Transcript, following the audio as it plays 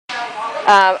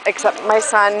Except my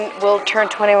son will turn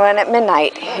 21 at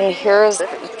midnight. And here's,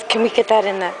 can we get that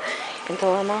in the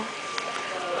limo?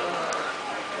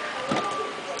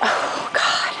 Oh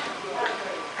God,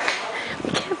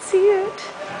 we can't see it.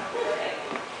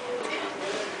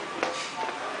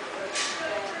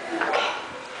 Okay.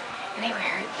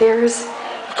 Anywhere, there's,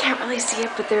 you can't really see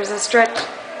it, but there's a stretch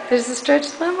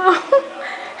limo.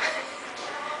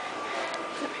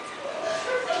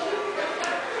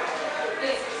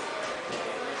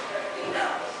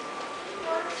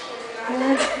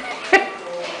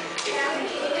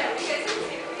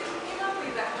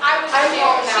 I'm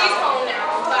home now. She's home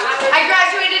now. But I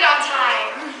graduated on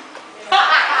time.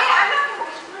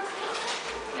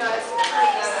 No, it's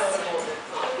nice.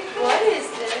 What is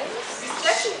this?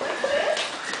 Especially with this?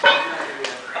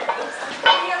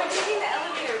 Yeah, we're taking the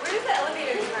elevator. Where's the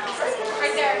elevator now?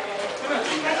 Right there.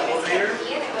 Elevator?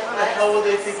 How the hell would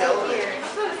they take the elevator?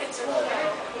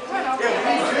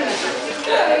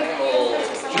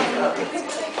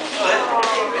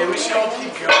 Hey, we should all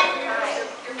keep going.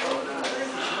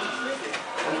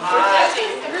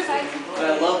 But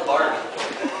I love Barbie.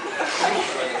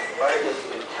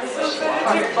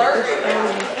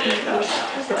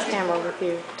 This camera with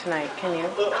you tonight, can you?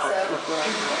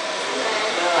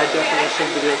 I definitely should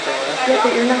video camera. Yeah,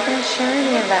 but you're not going to share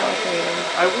any of that with me.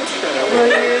 I will share it. Will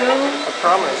you? I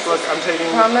promise. Look, I'm taking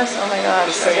Promise? Oh my gosh.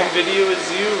 the same video as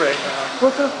you right now.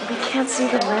 Well, we can't see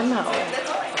the limo.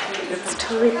 It's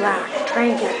totally black.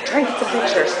 Try and get the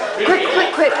pictures.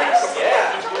 Quick.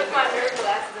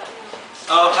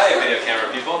 Oh, hi, video camera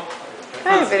people.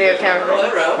 Hi, video camera. Oh,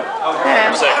 hello.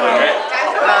 Hey. Recycling, right?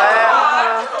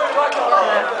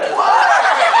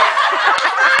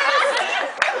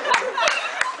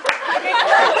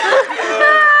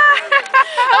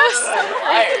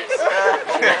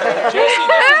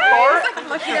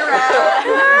 Looking around.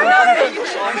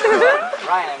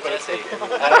 Ryan, I'm Jesse. I don't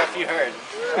know if you heard.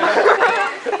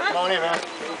 Money, man.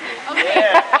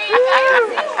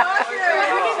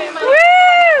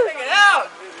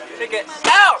 Check it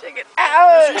out! Check it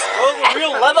out! Oh, the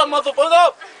real leather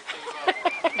motherfucker!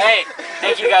 Hey,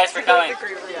 thank you guys for coming.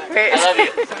 Wait. I love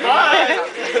you.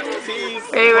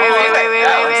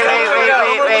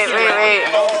 Wait.